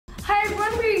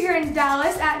we're here in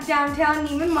Dallas at downtown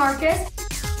Neiman Marcus.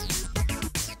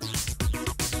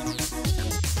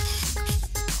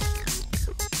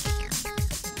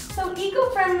 So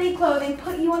eco-friendly clothing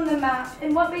put you on the map,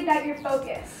 and what made that your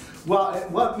focus? Well,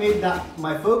 what made that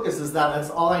my focus is that that's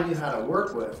all I knew how to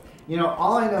work with. You know,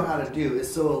 all I know how to do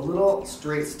is sew a little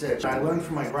straight stitch. I learned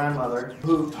from my grandmother,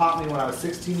 who taught me when I was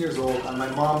 16 years old on my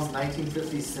mom's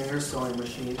 1950s Singer sewing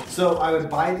machine. So I would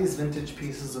buy these vintage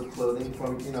pieces of clothing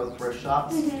from, you know, thrift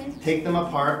shops, take them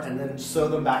apart, and then sew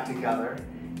them back together.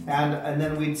 And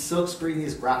then we'd silk screen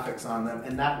these graphics on them,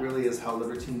 and that really is how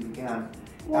Libertine began.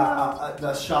 Wow.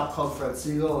 The shop called Fred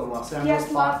Siegel in Los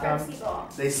Angeles bought them.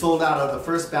 They sold out of the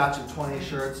first batch of 20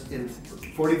 shirts in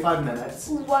 45 minutes.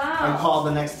 Wow. I called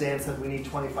the next day and said we need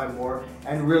 25 more.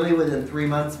 And really within 3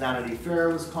 months, Vanity Fair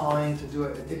was calling to do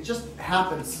it. It just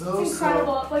happened so. It's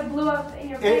incredible. It like blew up in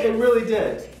your face. It really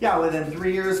did. Yeah, within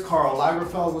 3 years, Karl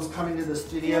Lagerfeld was coming to the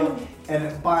studio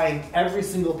and buying every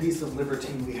single piece of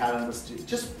Libertine we had in the studio.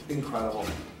 Just incredible.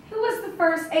 Who was the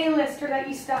first A-lister that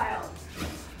you styled?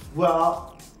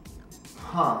 Well,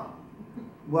 I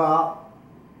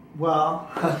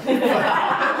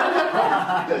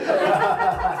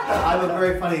have a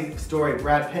very funny story.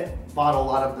 Brad Pitt bought a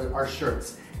lot of our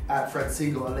shirts at Fred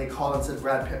Siegel, and they called and said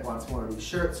Brad Pitt wants one of these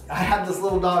shirts. I had this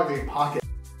little dog in a pocket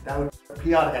that would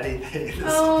pee on anything. He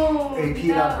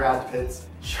peed on Brad Pitt's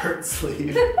shirt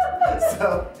sleeve.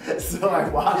 so I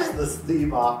washed the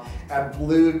sleeve off and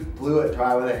blew it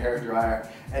dry with a hairdryer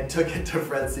and took it to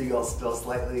Fred Siegel, still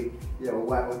slightly, you know,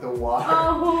 wet with the water.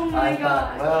 Oh my God!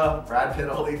 I thought, well, Brad Pitt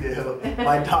only knew.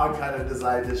 My dog kind of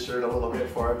designed his shirt a little bit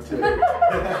for him too.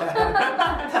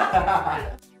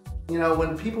 You know,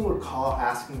 when people would call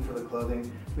asking for the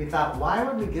clothing, we thought, why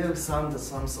would we give some to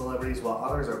some celebrities while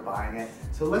others are buying it?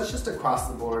 So let's just across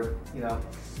the board, you know,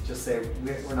 just say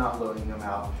we're not loading them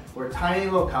out. We're a tiny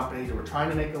little company, we're trying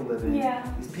to make a living. Yeah.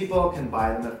 These people can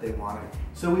buy them if they want it.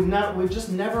 So we've just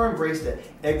never embraced it,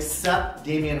 except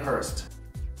Damien Hirst.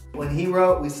 When he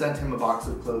wrote, we sent him a box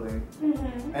of clothing.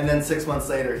 And then 6 months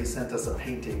later, he sent us a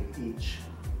painting each.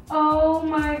 Oh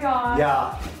my God.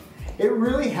 Yeah. It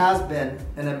really has been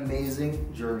an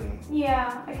amazing journey.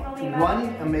 Yeah, I can only imagine.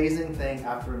 One amazing thing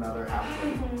after another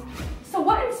happened. So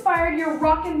what inspired your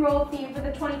rock and roll theme for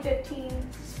the 2015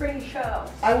 spring show?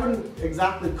 I wouldn't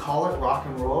exactly call it rock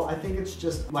and roll. I think it's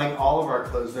just like all of our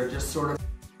clothes. They're just sort of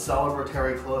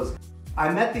celebratory clothes.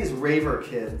 I met these raver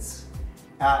kids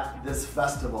at this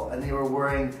festival, and they were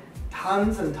wearing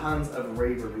tons and tons of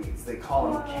raver beads. They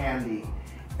call them candy.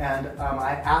 And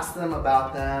I asked them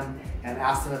about them and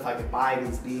asked them if I could buy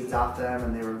these beads off them,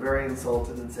 and they were very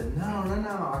insulted and said, no,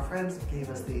 our friends gave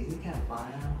us these, you can't buy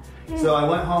them. So I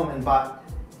went home and bought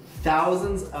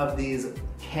thousands of these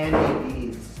candy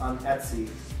beads on Etsy,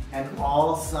 and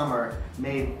all summer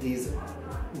made these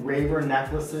raver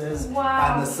necklaces and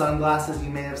the sunglasses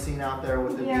you may have seen out there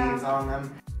with the beads on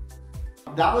them.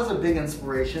 That was a big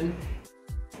inspiration.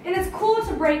 And it's cool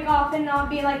to break off and not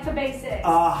be like the basics.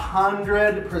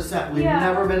 100%. We've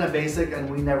never been a basic, and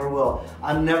we never will.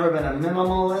 I've never been a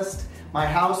minimalist. My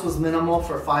house was minimal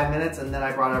for 5 minutes, and then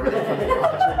I brought everything from the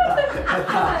garage.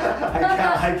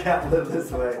 I can't live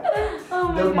this way.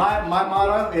 My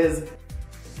motto is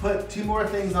put 2 more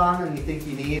things on than you think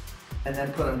you need, and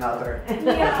then put another.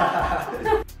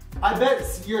 I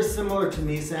bet you're similar to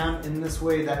me, Sam, in this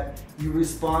way that you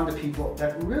respond to people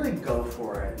that really go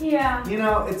for it. Yeah. You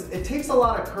know, it takes a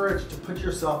lot of courage to put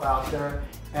yourself out there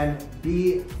and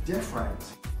be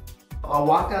different. I'll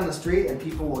walk down the street and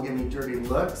people will give me dirty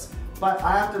looks, but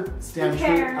I have to stand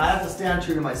true. I have to stand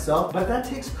true to myself, but that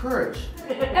takes courage.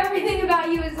 Everything about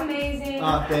you is amazing.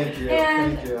 Oh, thank you.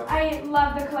 And thank you. I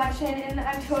love the collection, and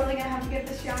I'm totally gonna have to get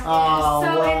this jacket. Oh,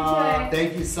 so into it.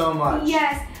 Thank you so much.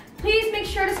 Yes. Please make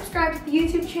sure to subscribe to the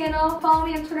YouTube channel, follow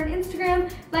me on Twitter and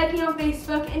Instagram, like me on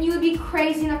Facebook, and you would be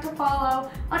crazy enough to follow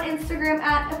on Instagram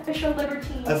at Official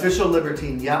Libertine. Official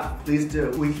Libertine, yeah, please do.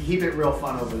 We can keep it real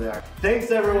fun over there. Thanks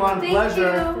everyone,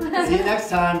 pleasure. See you next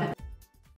time.